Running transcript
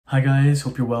Hi guys,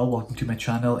 hope you're well. Welcome to my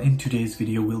channel. In today's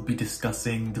video, we'll be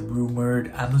discussing the rumored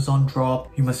Amazon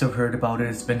drop. You must have heard about it.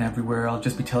 It's been everywhere. I'll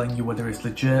just be telling you whether it's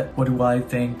legit, what do I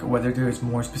think, or whether there's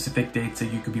more specific dates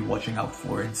that you could be watching out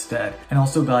for instead. And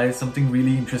also guys, something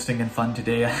really interesting and fun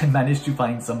today. I managed to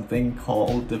find something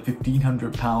called the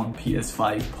 £1,500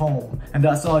 PS5 Pome. And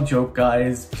that's not a joke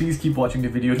guys. Please keep watching the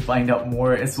video to find out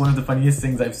more. It's one of the funniest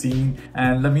things I've seen.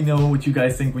 And let me know what you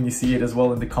guys think when you see it as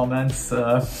well in the comments.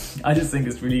 I just think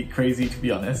it's really crazy to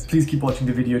be honest. Please keep watching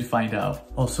the video to find out.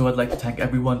 Also, I'd like to thank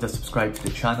everyone that subscribed to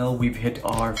the channel. We've hit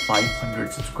our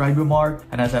 500 subscriber mark,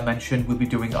 and as I mentioned, we'll be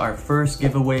doing our first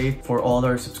giveaway for all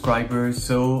our subscribers.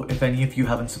 So if any of you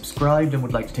haven't subscribed and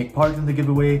would like to take part in the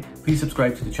giveaway, please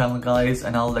subscribe to the channel guys,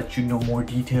 and I'll let you know more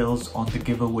details on the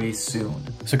giveaway soon.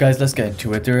 So guys, let's get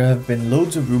into it. There have been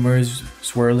loads of rumors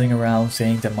swirling around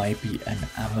saying there might be an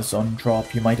Amazon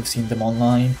drop. You might have seen them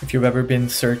online if you've ever been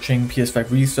searching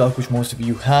PS5 Restock, which most of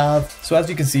you have. So as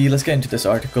you can see, let's get into this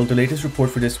article. The latest report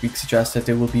for this week suggests that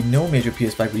there will be no major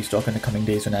PS5 restock in the coming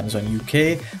days on Amazon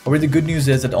UK. However, the good news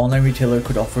is that the online retailer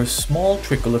could offer a small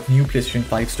trickle of new PlayStation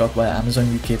 5 stock via Amazon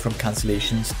UK from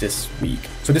cancellations this week.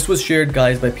 So this was shared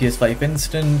guys by PS5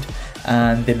 Instant,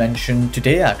 and they mentioned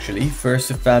today actually,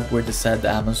 1st of Feb, where they said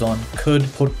that Amazon could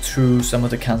put through some of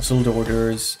the cancelled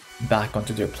orders back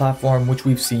onto their platform, which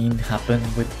we've seen happen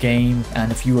with Game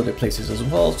and a few other places as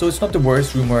well. So it's not the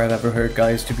worst rumor I've ever heard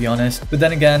guys, to be honest. But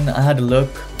then again, I had a look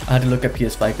at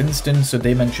PS5 Instant. So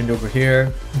they mentioned over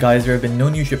here, guys, there have been no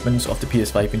new shipments of the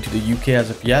PS5 into the UK as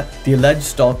of yet. The alleged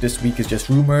stock this week is just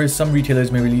rumors. Some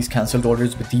retailers may release cancelled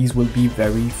orders, but these will be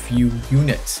very few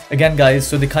units. Again guys,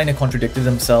 so they kind of contradicted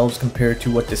themselves compared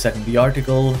to what they said in the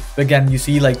article. But again, you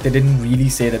see, like, they didn't really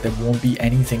say that there won't be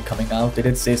anything coming out. They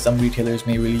did say some retailers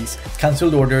may release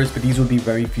cancelled orders, but these will be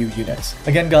very few units.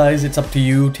 Again guys, it's up to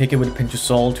you. Take it with a pinch of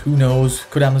salt. Who knows?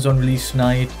 Could Amazon release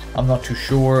tonight? I'm not too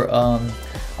sure.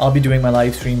 I'll be doing my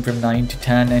live stream from 9 to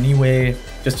 10 anyway,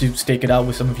 just to stake it out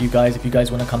with some of you guys if you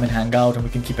guys want to come and hang out, and we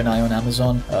can keep an eye on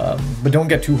Amazon. But don't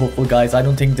get too hopeful guys. I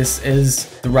don't think this is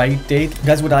the right date.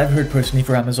 Guys, what I've heard personally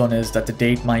for Amazon is that the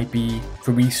date might be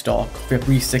for restock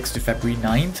February 6th to February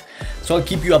 9th. So I'll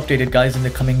keep you updated guys in the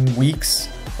coming weeks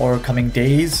or coming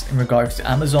days in regards to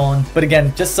Amazon. But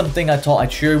again, just something I thought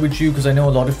I'd share with you, because I know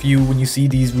a lot of you, when you see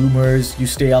these rumors, you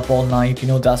stay up all night, you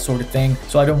know, that sort of thing.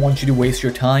 So I don't want you to waste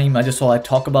your time. I just thought I'd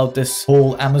talk about this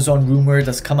whole Amazon rumor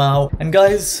that's come out. And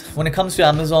guys, when it comes to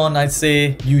Amazon, I'd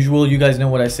say usual, you guys know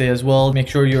what I say as well. Make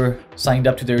sure you're signed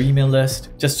up to their email list,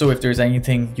 just so if there's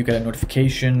anything, you get a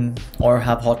notification, or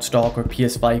have hot stock or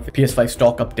PS5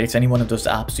 stock updates, any one of those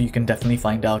apps, so you can definitely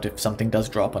find out if something does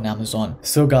drop on Amazon.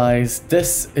 So guys,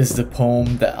 this is the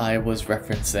Pome that I was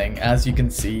referencing. As you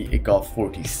can see, it got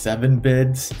 47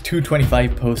 bids,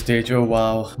 225 postage. Oh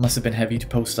wow, must have been heavy to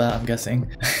post that, I'm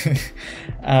guessing.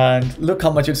 And look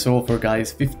how much it sold for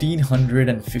guys,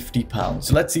 £1,550.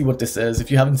 So let's see what this is.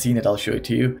 If you haven't seen it, I'll show it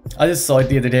to you. I just saw it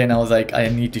the other day and I was like, I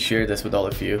need to share this with all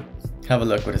of you. Have a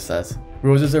look what it says.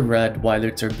 Roses are red,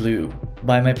 violets are blue.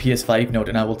 Buy my PS5 note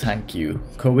and I will thank you.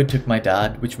 COVID took my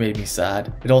dad, which made me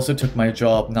sad. It also took my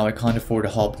job, now I can't afford a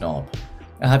hobnob.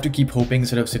 I have to keep hoping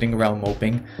instead of sitting around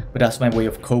moping, but that's my way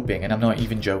of coping, and I'm not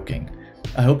even joking.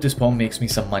 I hope this Pome makes me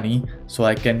some money so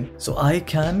I can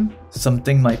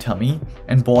something my tummy,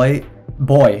 and boy,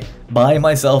 buy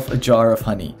myself a jar of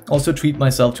honey. Also treat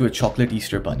myself to a chocolate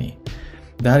Easter bunny.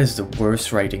 That is the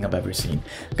worst writing I've ever seen.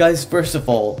 Guys, first of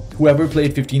all, whoever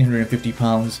played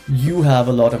 £1,550, you have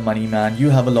a lot of money, man. You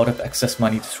have a lot of excess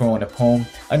money to throw on a Pome.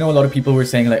 I know a lot of people were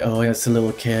saying like, oh, it's a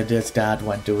little kid, his dad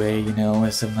went away, you know,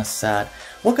 it's sad.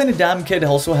 What kind of damn kid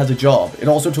also has a job? It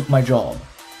also took my job.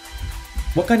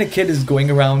 What kind of kid is going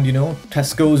around, you know,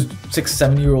 Tesco's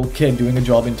 6-7-year-old kid doing a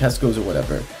job in Tesco's or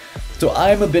whatever? So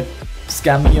I'm a bit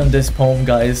scammy on this Pome,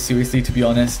 guys, seriously, to be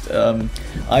honest.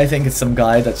 I think it's some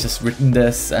guy that's just written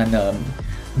this and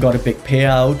got a big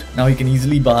payout. Now he can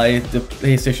easily buy the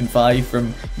PlayStation 5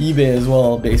 from eBay as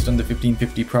well, based on the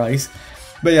 $1,550 price.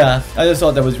 But yeah, I just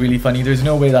thought that was really funny. There's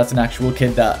no way that's an actual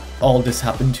kid that all this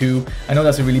happened to. I know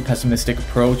that's a really pessimistic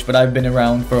approach, but I've been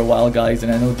around for a while, guys,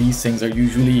 and I know these things are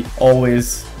usually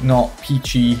always not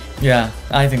peachy. Yeah,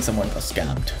 I think someone got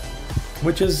scammed,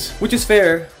 which is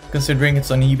fair considering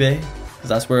it's on eBay, because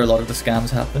that's where a lot of the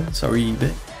scams happen. Sorry,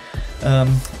 eBay.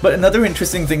 But another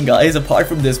interesting thing, guys, apart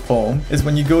from this Pome, is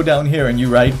when you go down here and you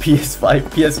write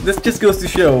PS5, this just goes to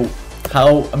show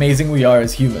how amazing we are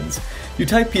as humans. You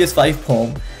type PS5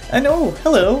 Pome, and oh,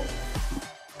 hello,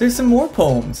 there's some more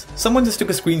Pomes. Someone just took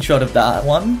a screenshot of that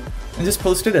one and just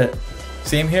posted it.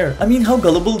 Same here. I mean, how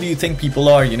gullible do you think people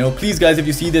are, you know? Please guys, if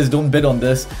you see this, don't bid on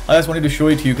this. I just wanted to show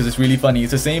it to you because it's really funny.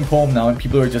 It's the same poem now and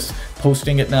people are just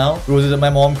posting it now. Roses, my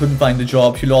mom couldn't find a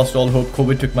job. She lost all hope.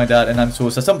 COVID took my dad and I'm so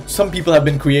sad. Some people have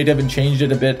been creative and changed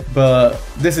it a bit, but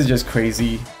this is just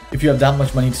crazy. If you have that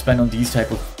much money to spend on these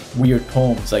type of weird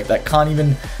poems like that, can't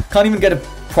even get a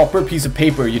proper piece of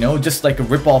paper, you know, just like a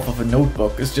rip-off of a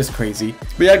notebook. It's just crazy.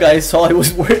 But yeah guys, thought it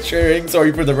was worth sharing.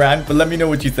 Sorry for the rant, but let me know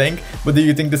what you think. Whether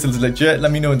you think this is legit,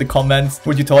 let me know in the comments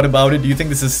what you thought about it. Do you think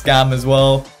this is a scam as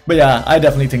well? But yeah, I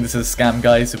definitely think this is a scam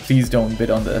guys, so please don't bid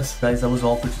on this. Guys, that was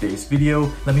all for today's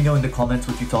video. Let me know in the comments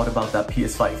what you thought about that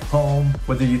PS5 poem,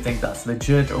 whether you think that's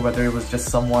legit or whether it was just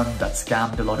someone that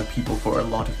scammed a lot of people for a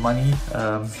lot of money.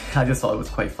 I just thought it was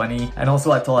quite funny. And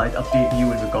also I thought I'd update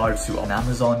you in regards to on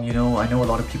Amazon, you know, I know a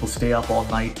lot of people stay up all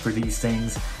night for these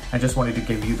things. I just wanted to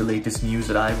give you the latest news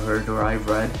that I've heard or I've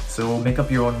read. So make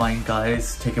up your own mind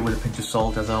guys, take it with a pinch of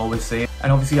salt as I always say.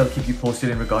 And obviously I'll keep you posted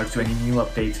in regards to any new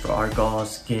updates for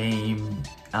Argos, Game,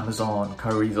 Amazon,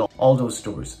 Currys, all those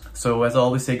stores. So as I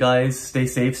always say guys, stay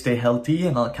safe, stay healthy,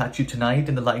 and I'll catch you tonight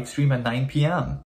in the live stream at 9 PM.